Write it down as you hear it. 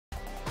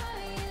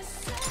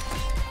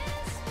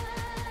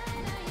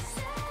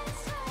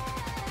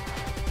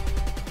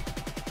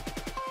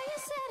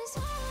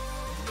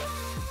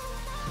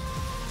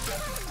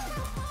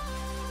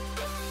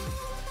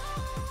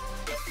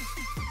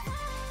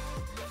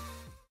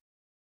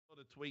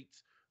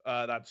tweet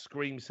that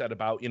Scream said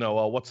about,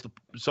 what's the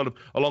sort of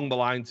along the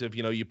lines of,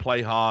 you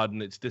play hard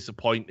and it's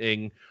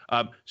disappointing.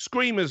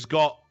 Scream has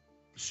got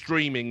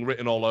streaming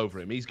written all over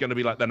him. He's going to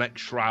be like the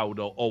next Shroud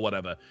or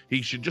whatever.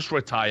 He should just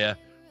retire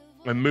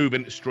and move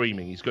into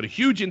streaming. He's got a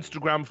huge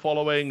Instagram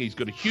following. He's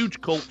got a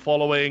huge cult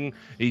following.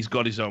 He's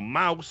got his own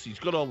mouse. He's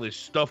got all this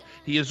stuff.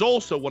 He is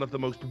also one of the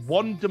most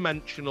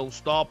one-dimensional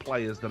star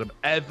players that have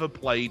ever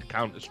played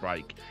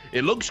Counter-Strike.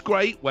 It looks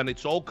great when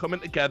it's all coming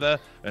together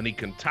and he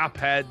can tap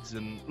heads.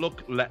 And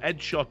look, the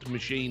headshot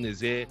machine is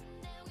here.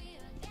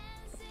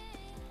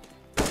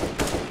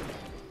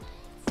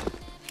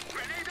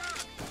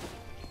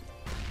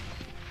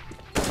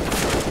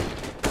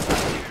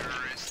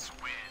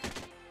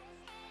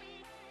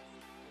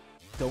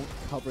 Don't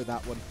cover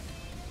that one.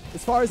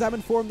 As far as I'm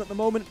informed at the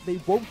moment, they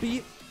won't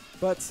be,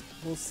 but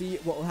we'll see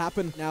what will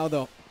happen now,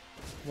 though.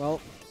 Well,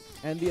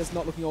 Envy is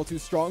not looking all too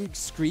strong.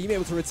 Scream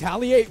able to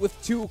retaliate with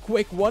 2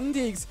 quick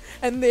 1-digs,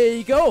 and there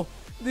you go.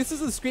 This is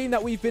the Scream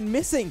that we've been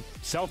missing.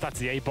 Self, that's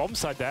the A-bomb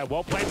side there.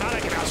 Well played,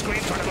 Malik, and now Scream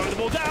trying to blow the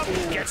ball down.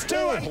 Gets 2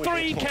 and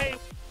 3K.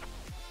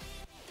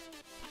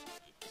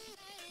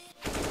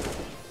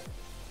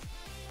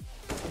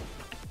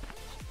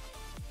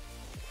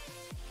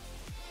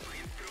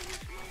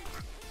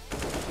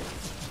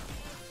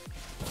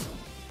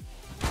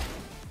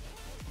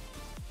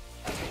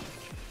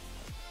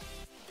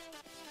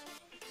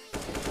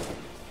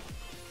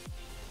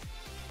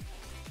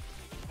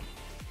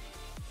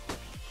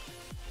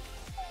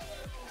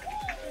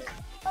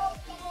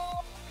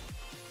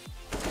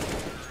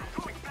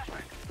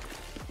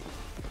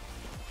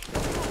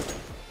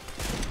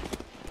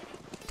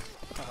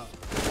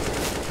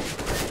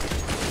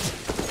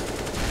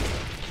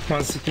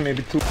 One city,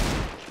 maybe 2.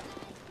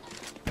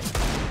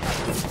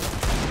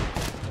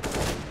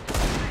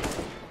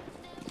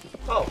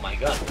 Oh my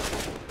god.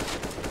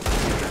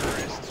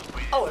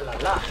 Oh la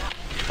la.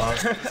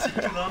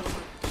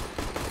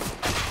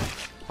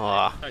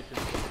 Ah.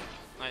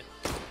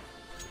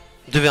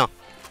 2v1.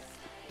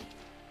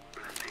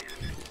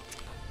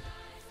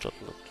 Shot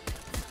not.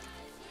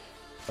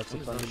 That's a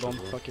funny bomb,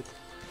 fuck it.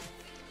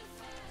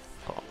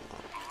 Oh,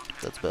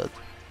 that's bad.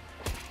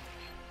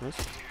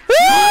 Nice.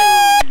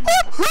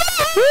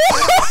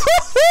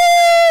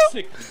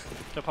 Sick.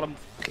 Jag pallar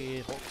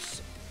 3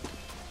 box.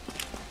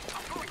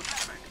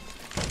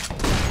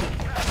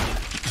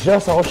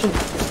 Just rushing.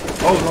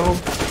 Oh no.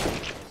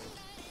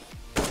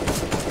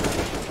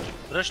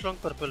 Rush long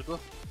purple, go.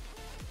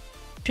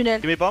 Tunnel.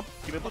 Give me bomb.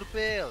 Give me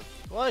purple.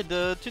 Why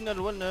the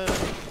tunnel one?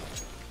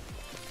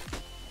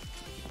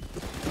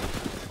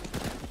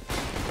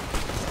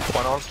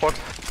 One on spot.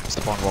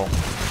 Step on wall.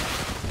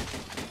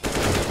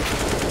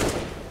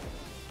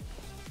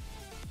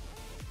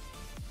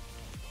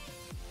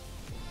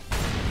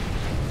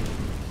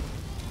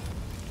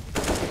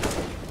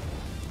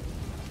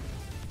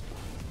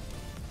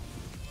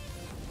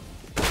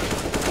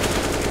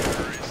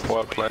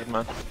 Well played,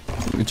 man.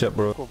 Good job,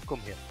 bro.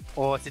 Come here.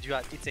 Oh, c'est du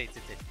hard. It's it.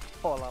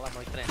 Oh là là,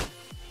 my friend.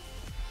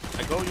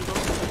 I go, you go.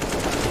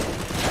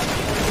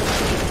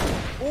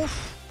 Oof.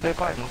 Stay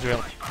 5.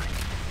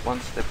 One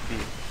step B.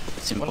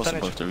 It's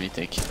impossible to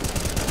retake.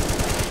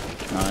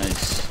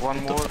 Nice. One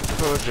more.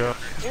 Good job.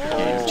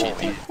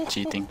 Oh.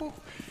 Cheating.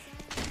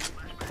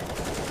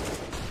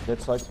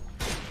 Dead side.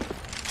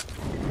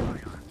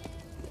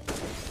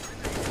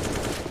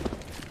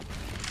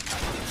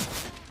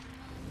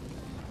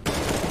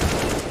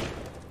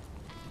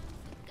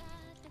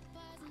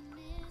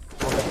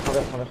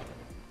 Envers.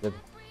 Dead.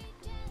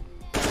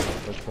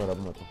 Je suis à la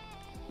bombe, attends.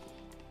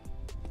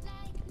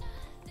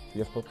 Fais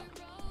gaffe, pop.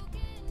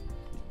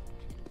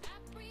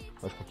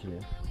 Ouais, je crois qu'il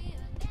est.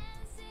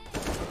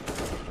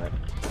 Ouais.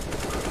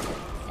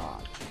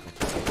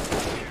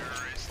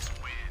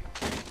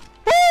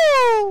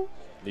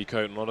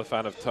 Nico, not a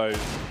fan of toes.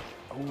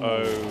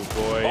 Oh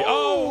boy.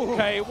 Oh,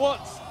 okay, what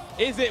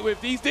is it with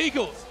these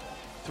deagles?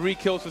 3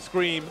 kills for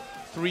Scream,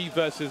 3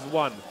 versus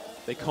 1.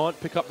 They can't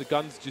pick up the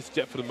guns just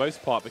yet for the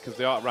most part because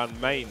they are around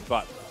main,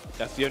 but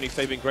that's the only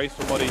saving grace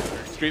for Modi.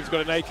 Scream's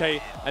got an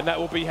AK, and that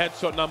will be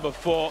headshot number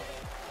 4. Oh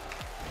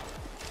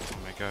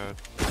my god.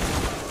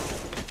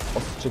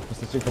 Check.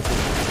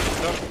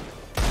 No.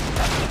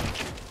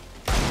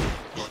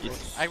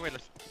 I will.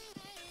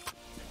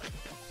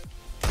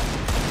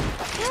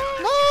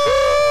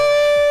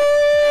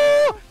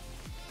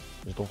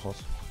 J'ai ton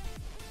France.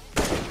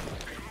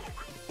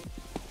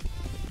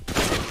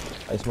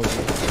 I smoke.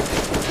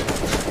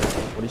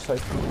 What do you say?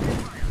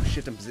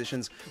 Shift in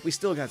positions. We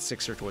still got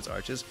Sixer towards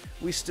Arches.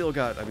 We still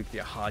got, I think, the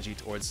Ahxello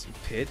towards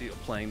Pit,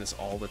 playing this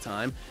all the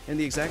time in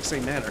the exact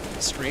same manner.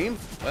 Scream?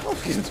 Well,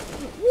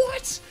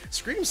 what?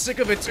 Scream's sick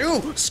of it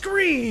too.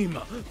 Scream!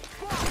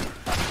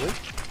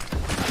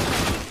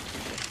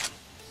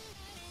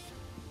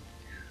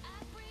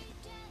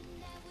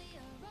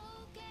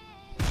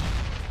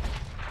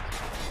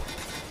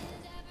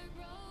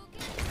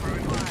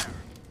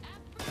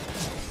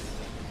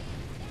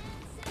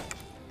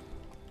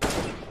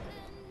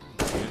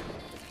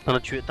 T'en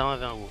as tué, t'as un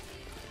vers en haut.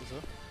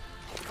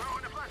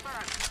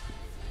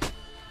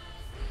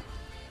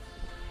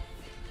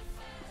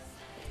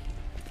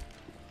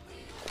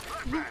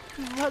 me.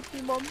 Help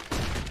me, mom.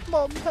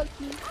 Mom, help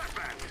me.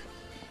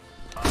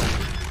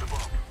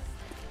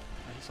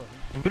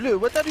 Blue,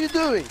 what are you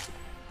doing?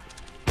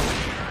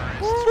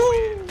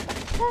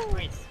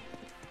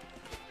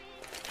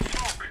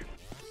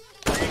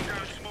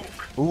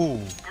 Ooh.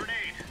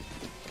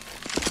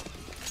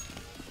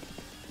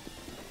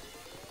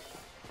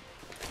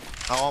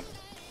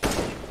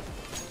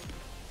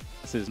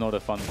 This is not a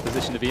fun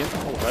position to be in.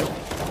 Alright.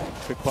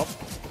 Quick pop.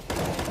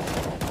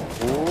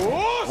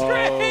 Oh, Oh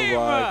Scream!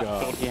 my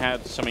god. He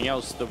had something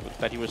else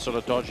that he was sort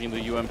of dodging the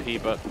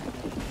UMP, but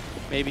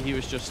maybe he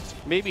was just...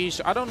 Maybe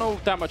he's... I don't know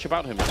that much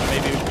about him, so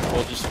maybe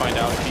we'll just find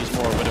out if he's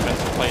more of an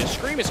defensive player.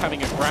 Scream is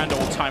having a grand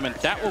old time, and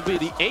that will be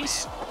the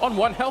ace on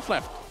 1 health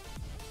left.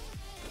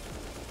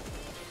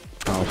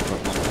 Oh,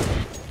 fuck.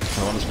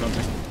 No one is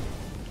planting.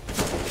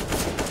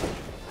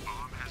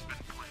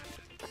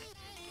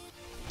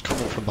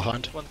 Coming from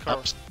behind. One car.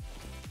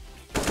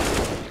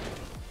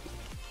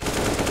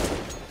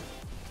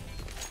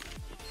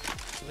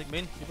 I think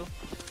main people.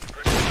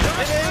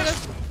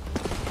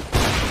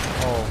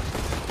 Oh.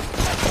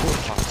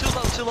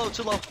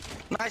 Too low.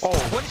 Nice. Oh.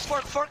 One is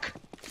fork.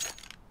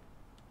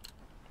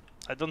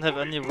 I don't have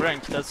any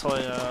rank, that's why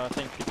I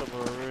think people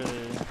were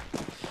really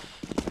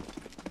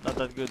not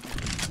that good.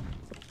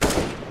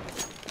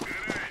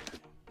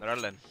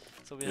 Rallen.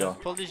 So we have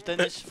Polish,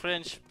 Danish,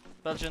 French,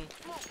 Belgian.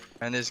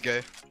 And this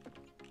guy.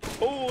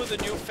 Oh, the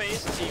new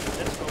face team.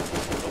 Let's go.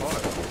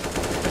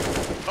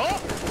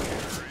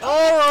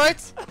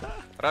 Alright!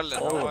 Rallen,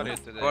 how are you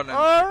today?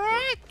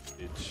 Alright!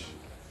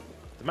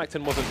 The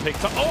Mac-10 wasn't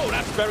picked up. Oh,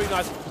 that's very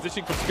nice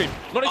positioning from Scream.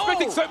 Not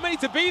expecting so many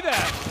to be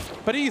there.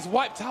 But he's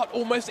wiped out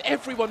almost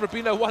everyone.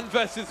 Rubino 1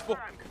 versus 4.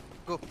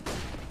 Go.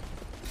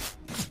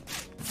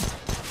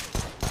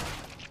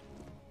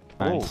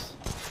 Nice.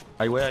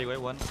 Highway,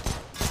 one.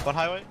 One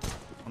highway.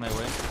 On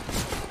highway.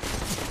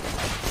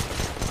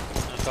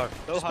 Car.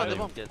 No highway.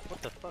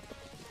 What the fuck?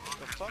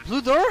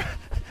 Blue door?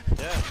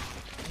 Yeah.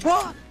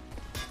 What?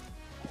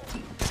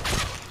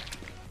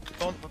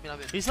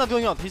 He's not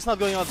going out. He's not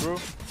going out, bro.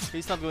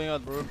 He's not going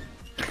out, bro.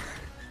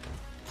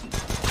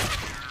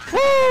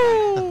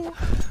 Woo!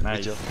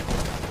 Nice.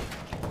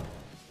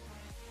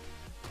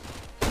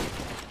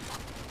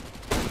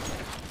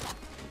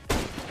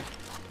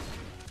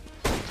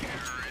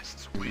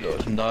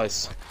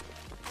 Nice.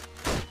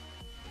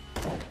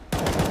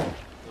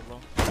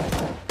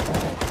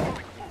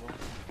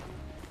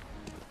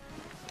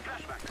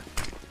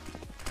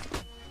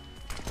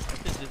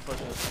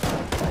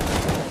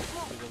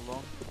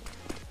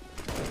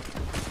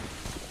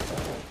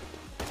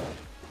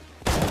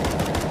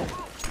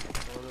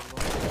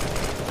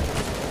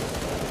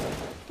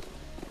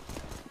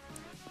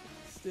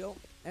 Still,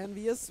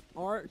 Envious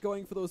are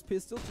going for those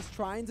pistols, just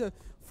trying to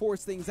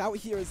force things out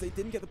here as they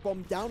didn't get the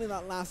bomb down in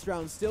that last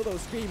round. Still though,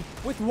 Scream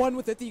with one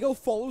with the Deagle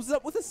follows it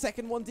up with a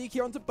second one DK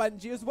onto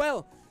Bungie as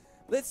well.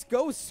 Let's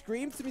go,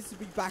 Scream seems to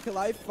be back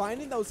alive,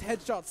 finding those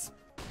headshots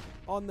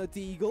on the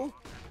Deagle.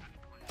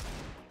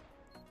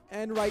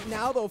 And right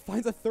now though,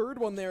 finds a third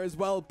one there as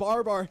well,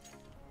 Barbar.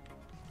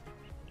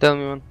 Tell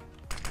me one.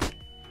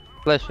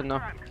 Flash it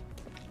now.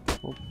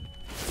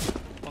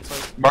 One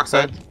side.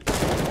 Backside.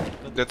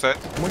 Dead side.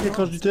 Moi qui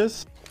crache du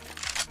TS.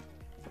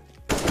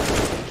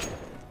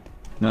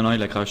 Non,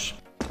 il a crash.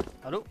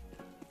 Allô?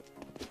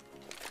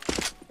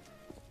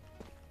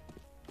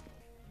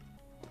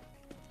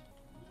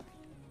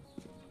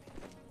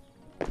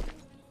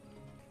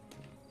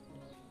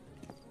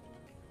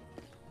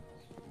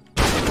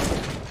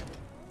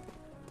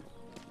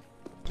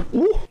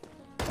 Ouh!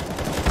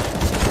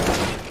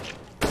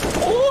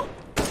 Oh!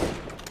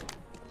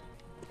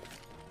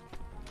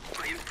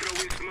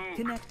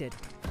 Connected.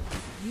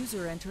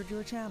 User entered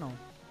your channel.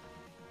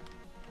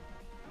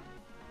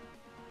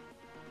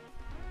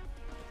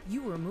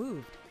 You were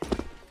moved.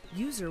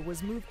 User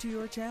was moved to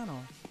your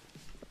channel.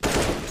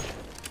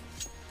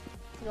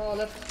 No,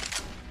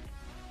 left.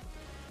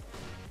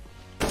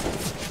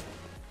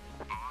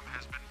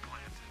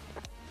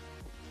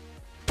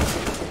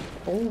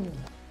 Oh!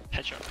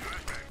 Headshot.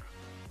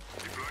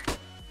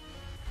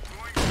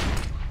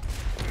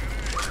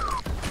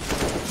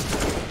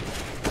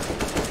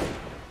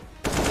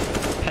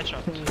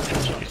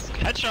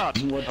 Headshot.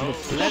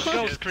 Let's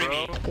go,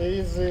 Screamy.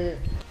 Easy.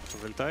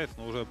 Залетает,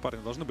 но уже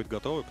парни должны быть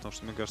готовы, потому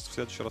что, мне кажется, в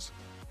следующий раз...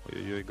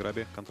 Ой-ой-ой,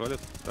 Граби контролит.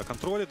 Да,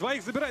 контролит.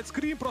 Двоих забирает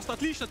Скрим, просто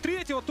отлично.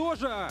 Третьего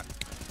тоже.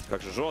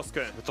 Как же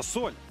жестко. Это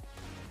соль.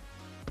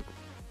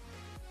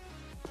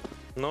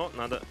 Но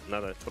надо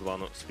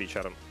Фурлану с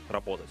фичером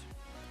работать.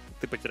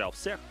 Ты потерял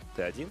всех,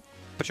 ты один.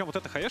 Причем вот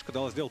эта хаешка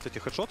дала сделать эти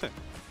хедшоты.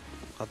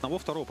 Одного,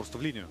 второго просто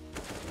в линию.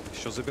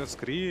 Еще заберет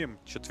Скрим.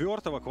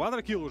 Четвертого.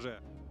 Квадрокилл уже.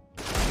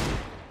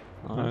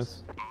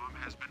 Nice.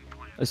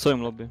 I saw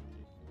him lobby.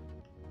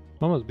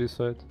 One was B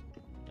side.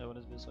 Yeah, one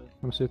is B side.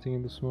 I'm sitting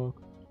in the smoke.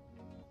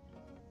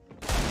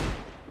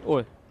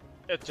 Oi.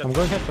 I'm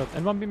going headshot.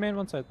 And one B main,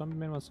 one side. One B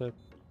main, one side.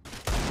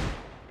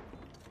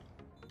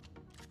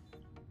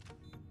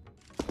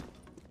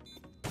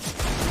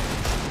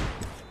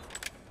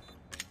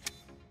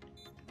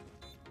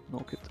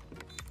 Knock it.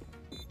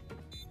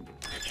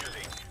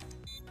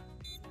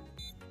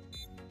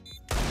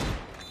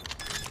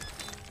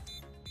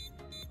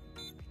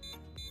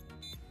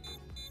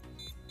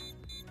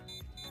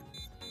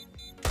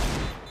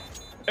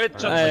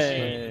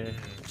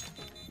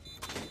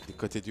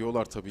 Dikkat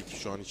ediyorlar tabii ki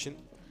şu an için.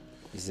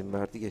 İzin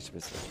verdi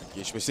geçmesine.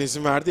 Geçmesine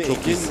izin verdi. Çok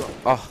Engin iyi.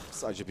 Ah.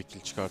 sadece bir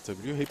kill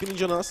çıkartabiliyor. Happy'nin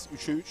canı az.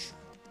 3'e 3.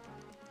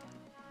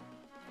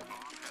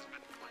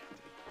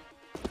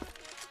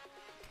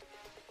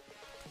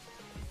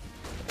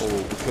 Oo,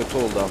 bu kötü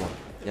oldu ama.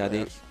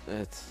 Yani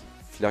evet.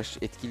 Flash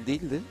etkili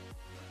değildi.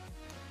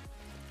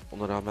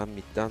 Ona rağmen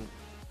midden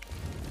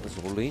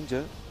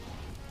zorlayınca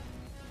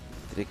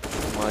direkt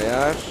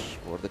Mayer.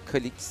 Bu arada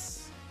Kalix.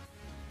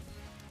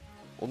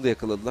 Onu da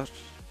yakaladılar.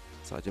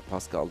 Sadece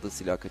pas kaldı.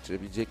 Silah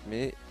kaçırabilecek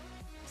mi?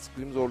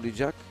 Scream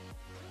zorlayacak.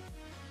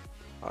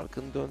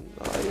 Arkın dön.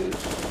 Hayır.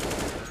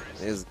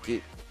 Ne yazık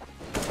ki.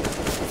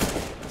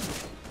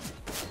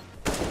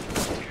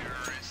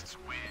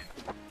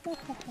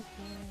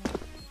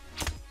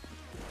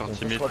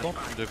 Partie mid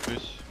de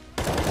plus.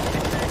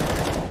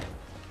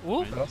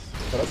 Où? Là,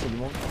 c'est du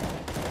monde.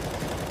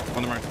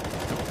 On the mark.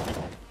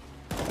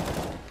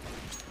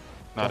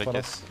 Naar de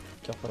caisse.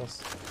 Carpalas.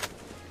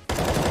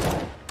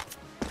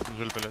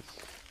 Je le palette.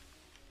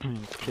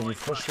 Can you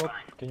flash swap?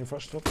 Can you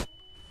flash swap?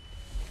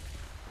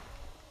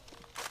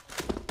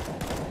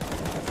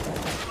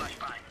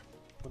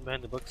 One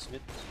behind the box,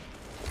 mid.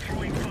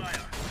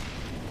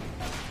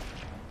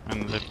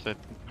 And left side.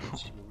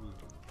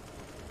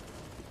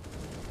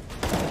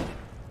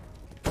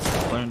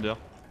 One under.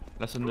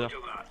 Last under.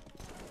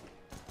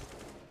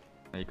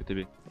 Allez, côté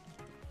B.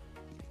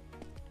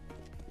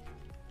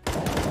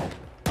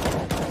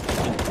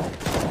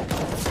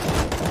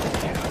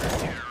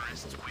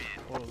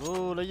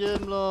 Ого, la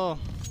game là.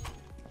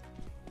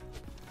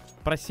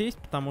 Просесть,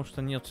 потому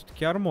что нет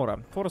все-таки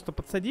армора. Фореста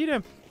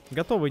подсадили,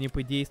 готовы не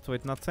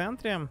подействовать на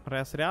центре.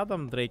 Рэс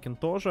рядом, Дрейкин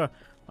тоже.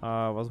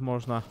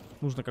 Возможно,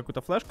 нужно какую-то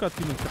флешку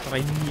откинуть,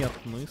 которой нет.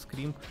 Ну и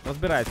Скрим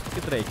разбирает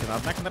все-таки Дрейкина.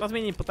 Однако на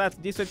размене пытается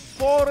действовать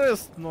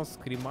Форест, но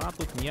Скрима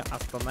тут не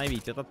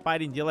остановить. Этот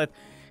парень делает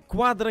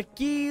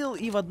квадрокилл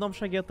и в одном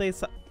шаге от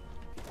Эйса.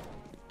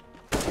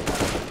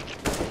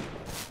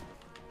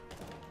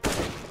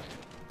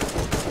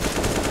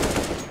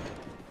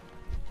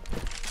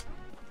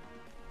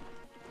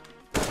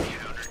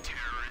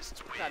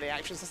 The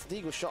actions, that's the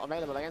Deagle shot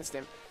available against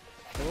him.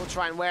 They will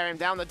try and wear him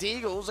down. The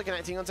Deagles are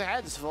connecting onto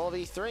heads,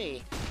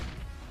 4v3.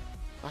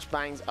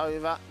 Flashbang's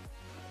over.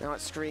 Now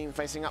it's Scream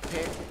facing up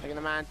here, taking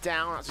the man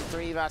down. That's a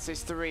 3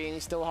 versus 3, and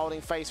he's still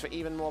holding face for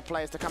even more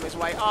players to come his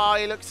way. Oh,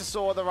 he looks to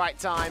saw at the right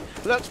time.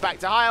 Looks back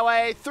to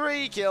Highway.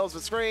 3 kills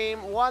for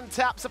Scream. 1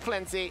 taps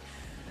aplenty.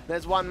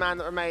 There's one man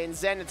that remains.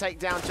 Zen to take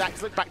down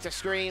Jax. Look back to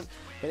Scream.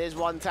 It is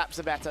 1 taps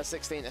a better,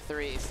 16 to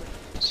 3.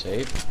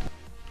 Save.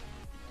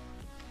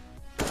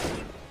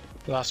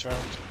 Last round.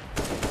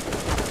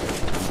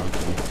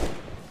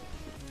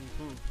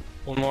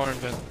 One more and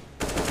then.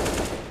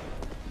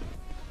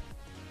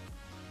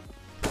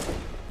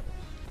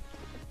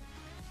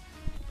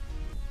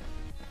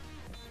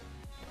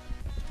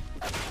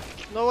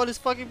 No one is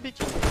fucking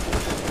bitching.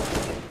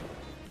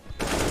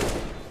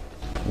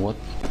 What?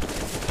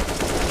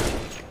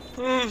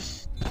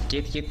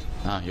 Hit.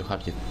 Ah, you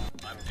have hit.